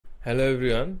Hello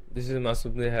everyone, this is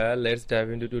Masumjia here. Let's dive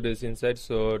into today's insight.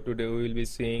 So today we will be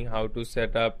seeing how to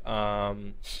set up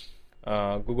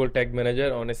Google Tag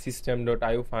Manager on a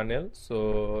system.io funnel.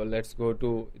 So let's go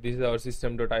to, this is our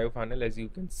system.io funnel as you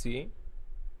can see.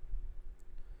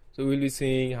 So we'll be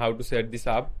seeing how to set this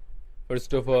up.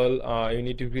 First of all, you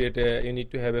need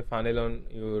to have a funnel on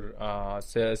your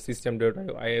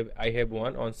system.io. I have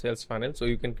one on sales funnel, so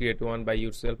you can create one by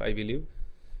yourself, I believe.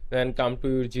 Then come to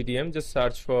your GTM, just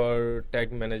search for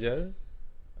tag manager.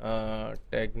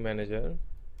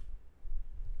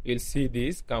 You'll see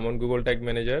this, come on Google Tag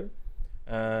Manager,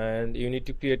 and you need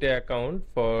to create an account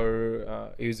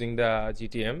for using the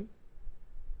GTM.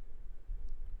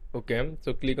 Okay,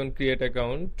 so click on create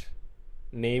account,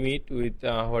 name it with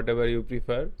whatever you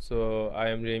prefer. So I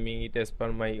am naming it as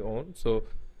per my own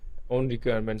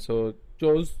requirement. So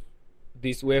choose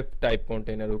this web type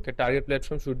container. Okay, target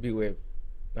platform should be web.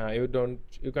 You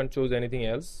can't choose anything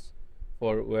else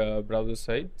for browser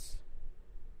sites.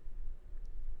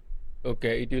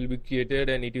 Okay, it will be created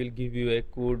and it will give you a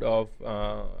code of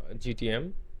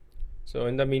GTM. So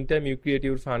in the meantime, you create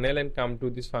your funnel and come to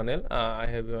this funnel. I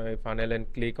have a funnel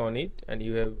and click on it, and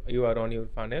you are on your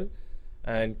funnel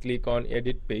and click on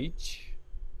edit page.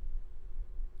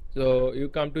 So you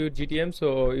come to your GTM,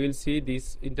 so you will see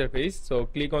this interface. So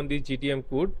click on this GTM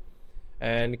code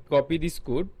and copy this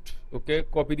code. Okay,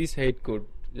 copy this head code,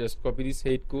 just copy this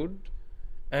head code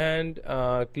and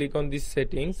click on this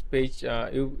settings page.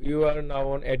 You are now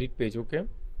on edit page. Okay,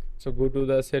 so go to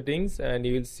the settings and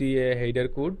you will see a header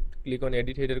code. Click on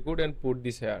edit header code and put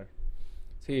this here.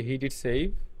 See, hit it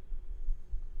save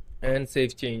and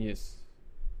save changes.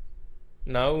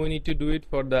 Now we need to do it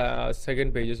for the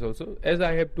second pages also. As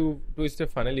I have two-step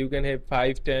funnel, you can have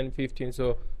 5, 10, 15.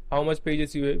 So how much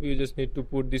pages you have, you just need to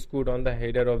put this code on the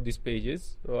header of these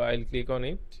pages. So I'll click on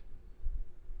it,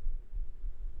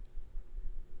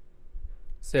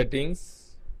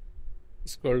 settings,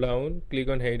 scroll down, click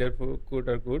on header code,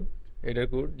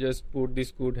 just put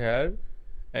this code here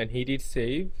and hit it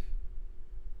save.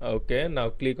 Okay,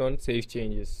 now click on save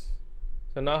changes.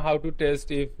 So now how to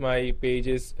test if my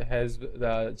pages has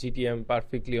the GTM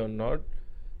perfectly or not.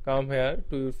 Come here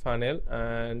to your funnel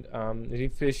and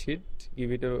refresh it,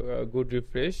 give it a good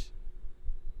refresh.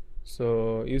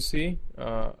 So you see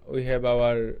we have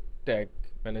our tag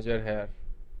manager here.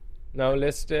 Now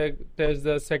let's test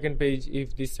the second page,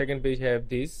 if this second page have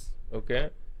this. Okay,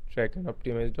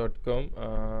 trackandoptimize.com,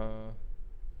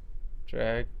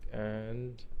 track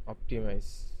and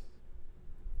optimize.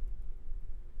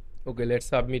 Okay, let's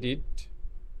submit it.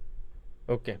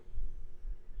 Okay,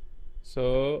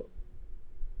 so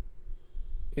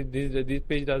this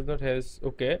page does not has,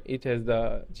 okay, it has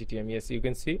the GTM. Yes, you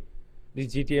can see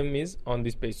this GTM is on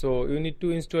this page. So you need to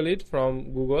install it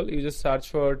from Google. You just search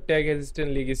for tag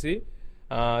assistant legacy,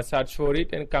 search for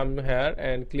it and come here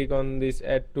and click on this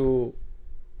add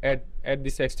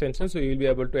this extension. So you will be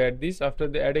able to add this. After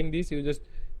adding this, you just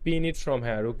pin it from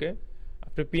here. Okay,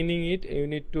 after pinning it, you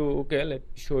need to, okay, let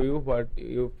me show you what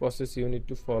your process you need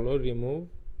to follow. Remove,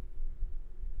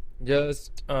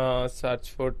 just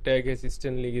search for tag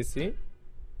assistant legacy,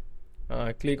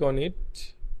 click on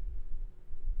it,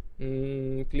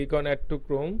 click on add to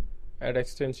Chrome, add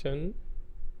extension.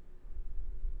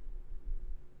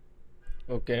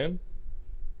 Okay,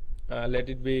 let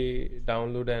it be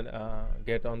download and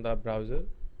get on the browser.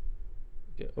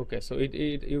 Okay, so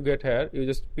you get here, you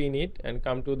just pin it and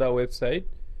come to the website.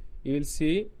 You will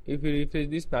see, if you refresh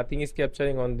this, nothing is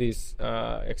capturing on this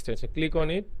extension. Click on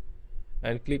it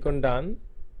and click on done,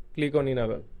 click on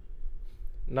enable.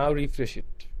 Now refresh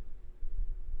it.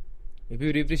 If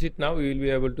you refresh it now, you will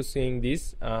be able to seeing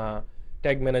this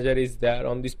tag manager is there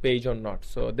on this page or not.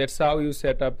 So that's how you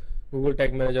set up Google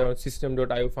Tag Manager on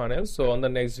system.io funnel. So on the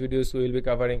next videos we will be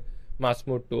covering much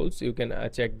more tools. You can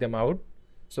check them out.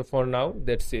 So for now,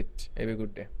 that's it. Have a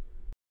good day.